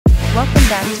Welcome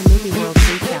back to Movieworld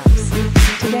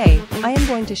Recaps. Today, I am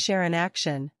going to share an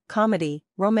action, comedy,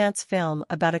 romance film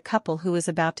about a couple who is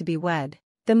about to be wed.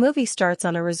 The movie starts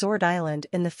on a resort island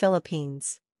in the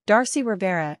Philippines. Darcy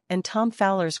Rivera and Tom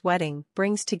Fowler's wedding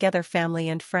brings together family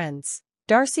and friends.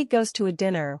 Darcy goes to a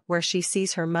dinner where she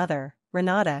sees her mother,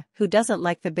 Renata, who doesn't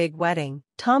like the big wedding.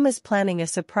 Tom is planning a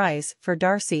surprise for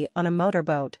Darcy on a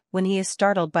motorboat when he is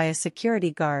startled by a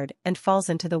security guard and falls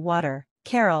into the water.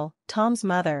 Carol, Tom's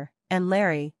mother, and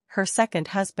Larry, her second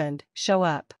husband, show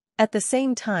up. At the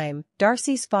same time,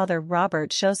 Darcy's father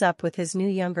Robert shows up with his new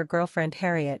younger girlfriend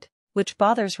Harriet, which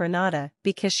bothers Renata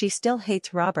because she still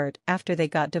hates Robert after they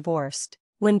got divorced.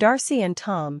 When Darcy and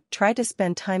Tom try to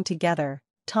spend time together,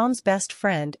 Tom's best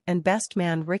friend and best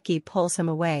man Ricky pulls him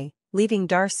away, leaving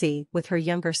Darcy with her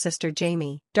younger sister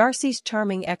Jamie. Darcy's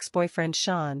charming ex-boyfriend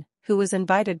Sean, who was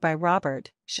invited by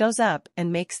Robert, shows up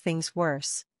and makes things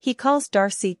worse. He calls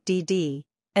Darcy DD,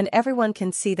 and everyone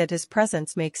can see that his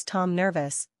presence makes Tom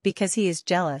nervous because he is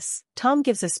jealous. Tom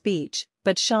gives a speech,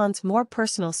 but Sean's more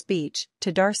personal speech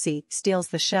to Darcy steals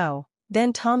the show.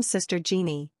 Then Tom's sister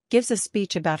Jeannie gives a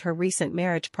speech about her recent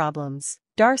marriage problems.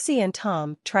 Darcy and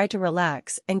Tom try to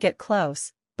relax and get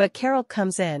close, but Carol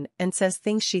comes in and says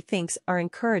things she thinks are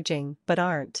encouraging but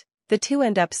aren't. The two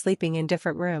end up sleeping in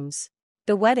different rooms.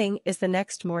 The wedding is the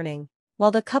next morning.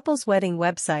 While the couple's wedding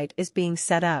website is being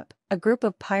set up, a group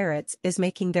of pirates is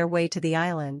making their way to the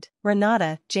island.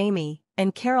 Renata, Jamie,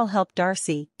 and Carol help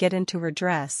Darcy get into her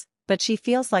dress, but she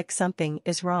feels like something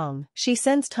is wrong. She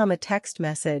sends Tom a text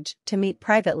message to meet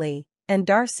privately, and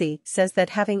Darcy says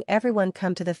that having everyone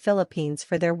come to the Philippines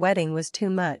for their wedding was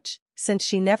too much, since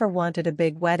she never wanted a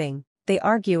big wedding. They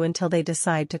argue until they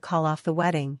decide to call off the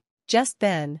wedding. Just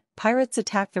then, pirates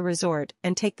attack the resort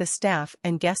and take the staff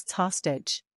and guests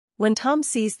hostage. When Tom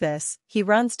sees this, he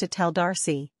runs to tell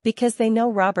Darcy. Because they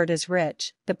know Robert is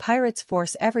rich, the pirates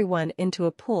force everyone into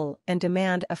a pool and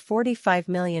demand a $45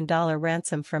 million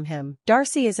ransom from him.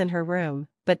 Darcy is in her room,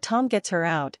 but Tom gets her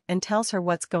out and tells her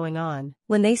what's going on.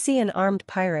 When they see an armed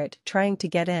pirate trying to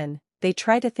get in, they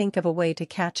try to think of a way to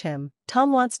catch him.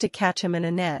 Tom wants to catch him in a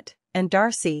net, and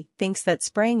Darcy thinks that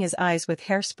spraying his eyes with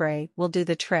hairspray will do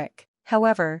the trick.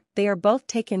 However, they are both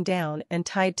taken down and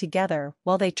tied together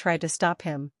while they try to stop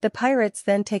him. The pirates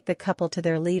then take the couple to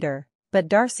their leader, but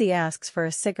Darcy asks for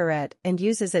a cigarette and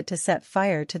uses it to set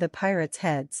fire to the pirates'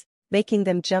 heads, making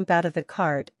them jump out of the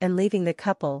cart and leaving the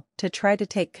couple to try to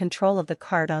take control of the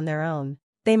cart on their own.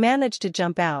 They manage to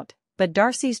jump out, but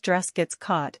Darcy's dress gets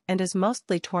caught and is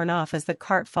mostly torn off as the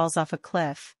cart falls off a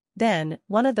cliff. Then,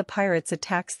 one of the pirates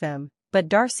attacks them, but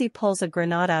Darcy pulls a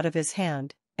grenade out of his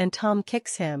hand, and Tom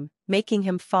kicks him, making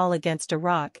him fall against a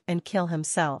rock and kill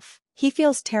himself. He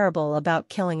feels terrible about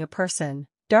killing a person.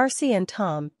 Darcy and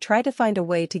Tom try to find a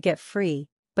way to get free,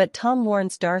 but Tom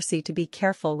warns Darcy to be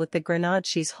careful with the grenade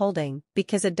she's holding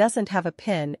because it doesn't have a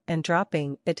pin and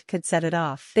dropping it could set it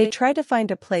off. They try to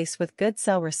find a place with good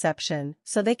cell reception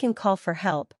so they can call for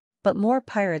help, but more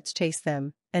pirates chase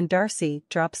them, and Darcy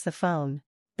drops the phone.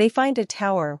 They find a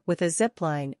tower with a zip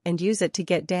line and use it to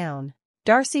get down.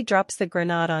 Darcy drops the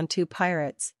grenade on two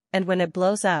pirates, and when it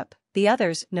blows up, the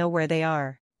others know where they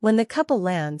are. When the couple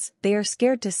lands, they are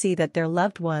scared to see that their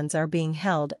loved ones are being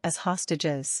held as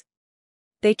hostages.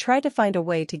 They try to find a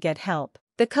way to get help.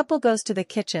 The couple goes to the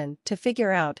kitchen to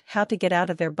figure out how to get out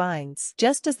of their binds.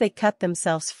 Just as they cut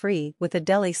themselves free with a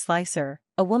deli slicer,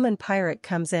 a woman pirate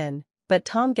comes in, but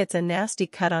Tom gets a nasty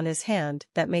cut on his hand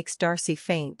that makes Darcy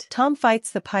faint. Tom fights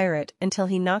the pirate until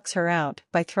he knocks her out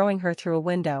by throwing her through a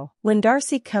window. When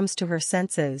Darcy comes to her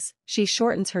senses, she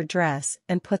shortens her dress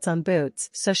and puts on boots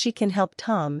so she can help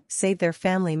Tom save their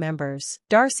family members.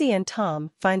 Darcy and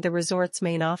Tom find the resort's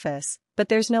main office, but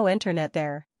there's no internet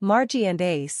there. Margie and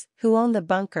Ace, who own the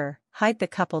bunker, hide the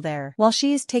couple there. While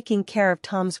she is taking care of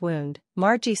Tom's wound,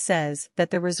 Margie says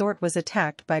that the resort was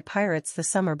attacked by pirates the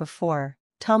summer before.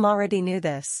 Tom already knew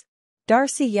this.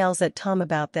 Darcy yells at Tom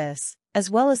about this,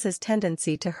 as well as his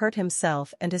tendency to hurt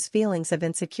himself and his feelings of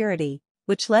insecurity,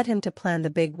 which led him to plan the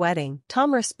big wedding.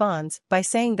 Tom responds by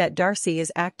saying that Darcy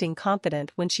is acting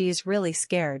confident when she is really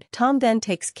scared. Tom then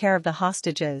takes care of the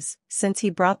hostages, since he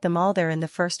brought them all there in the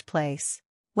first place.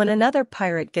 When another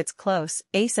pirate gets close,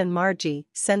 Ace and Margie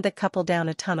send the couple down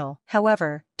a tunnel.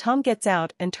 However, Tom gets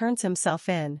out and turns himself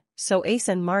in, so Ace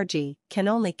and Margie can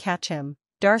only catch him.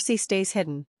 Darcy stays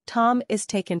hidden. Tom is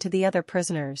taken to the other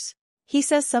prisoners. He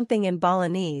says something in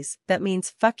Balinese that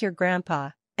means "fuck your grandpa,"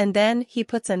 and then he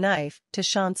puts a knife to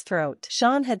Sean's throat.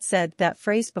 Sean had said that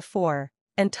phrase before,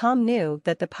 and Tom knew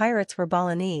that the pirates were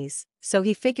Balinese, so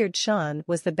he figured Sean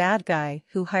was the bad guy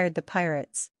who hired the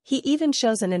pirates. He even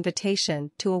shows an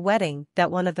invitation to a wedding that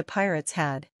one of the pirates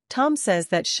had. Tom says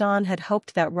that Sean had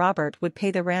hoped that Robert would pay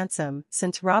the ransom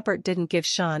since Robert didn't give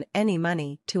Sean any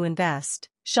money to invest.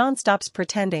 Sean stops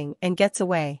pretending and gets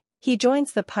away. He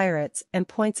joins the pirates and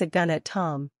points a gun at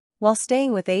Tom. While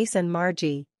staying with Ace and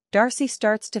Margie, Darcy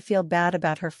starts to feel bad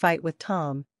about her fight with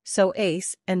Tom, so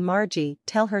Ace and Margie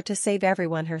tell her to save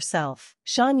everyone herself.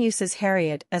 Sean uses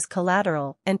Harriet as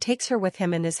collateral and takes her with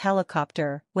him in his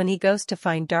helicopter when he goes to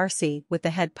find Darcy with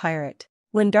the head pirate.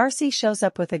 When Darcy shows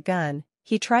up with a gun,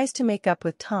 he tries to make up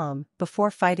with Tom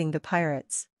before fighting the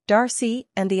pirates. Darcy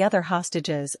and the other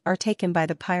hostages are taken by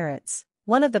the pirates.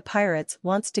 One of the pirates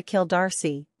wants to kill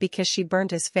Darcy because she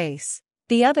burned his face.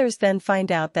 The others then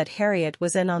find out that Harriet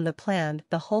was in on the plan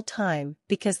the whole time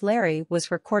because Larry was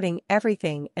recording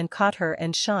everything and caught her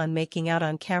and Sean making out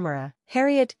on camera.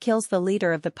 Harriet kills the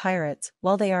leader of the pirates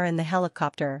while they are in the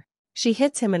helicopter. She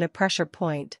hits him in a pressure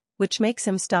point, which makes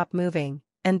him stop moving,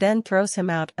 and then throws him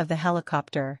out of the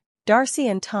helicopter. Darcy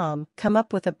and Tom come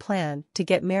up with a plan to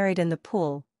get married in the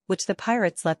pool, which the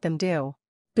pirates let them do.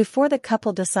 Before the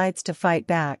couple decides to fight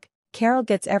back, Carol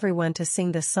gets everyone to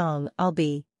sing the song I'll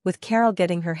Be, with Carol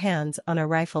getting her hands on a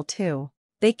rifle too.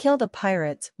 They kill the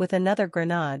pirates with another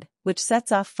grenade, which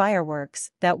sets off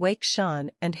fireworks that wake Sean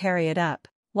and Harriet up.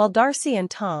 While Darcy and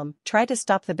Tom try to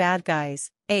stop the bad guys,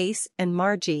 Ace and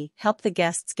Margie help the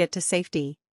guests get to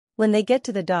safety. When they get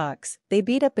to the docks, they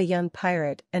beat up a young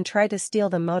pirate and try to steal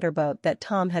the motorboat that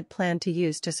Tom had planned to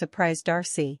use to surprise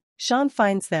Darcy. Sean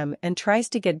finds them and tries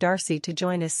to get Darcy to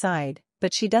join his side,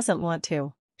 but she doesn't want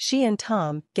to. She and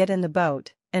Tom get in the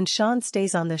boat, and Sean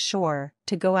stays on the shore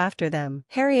to go after them.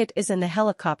 Harriet is in the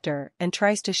helicopter and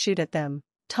tries to shoot at them.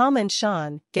 Tom and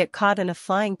Sean get caught in a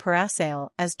flying parasail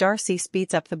as Darcy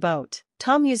speeds up the boat.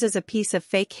 Tom uses a piece of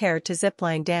fake hair to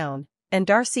zipline down, and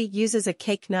Darcy uses a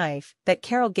cake knife that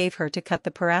Carol gave her to cut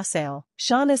the parasail.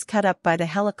 Sean is cut up by the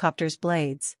helicopter's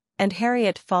blades, and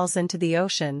Harriet falls into the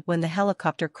ocean when the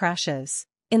helicopter crashes.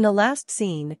 In the last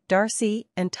scene, Darcy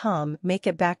and Tom make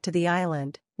it back to the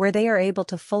island, where they are able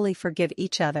to fully forgive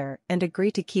each other and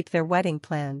agree to keep their wedding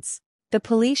plans. The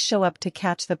police show up to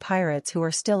catch the pirates who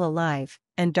are still alive,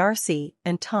 and Darcy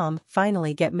and Tom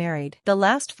finally get married. The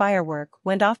last firework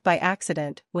went off by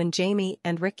accident when Jamie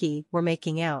and Ricky were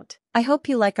making out. I hope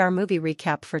you like our movie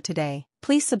recap for today.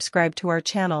 Please subscribe to our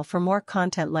channel for more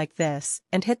content like this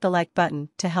and hit the like button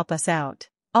to help us out.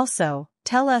 Also,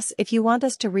 tell us if you want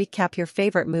us to recap your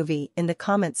favorite movie in the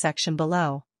comment section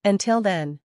below. Until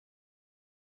then.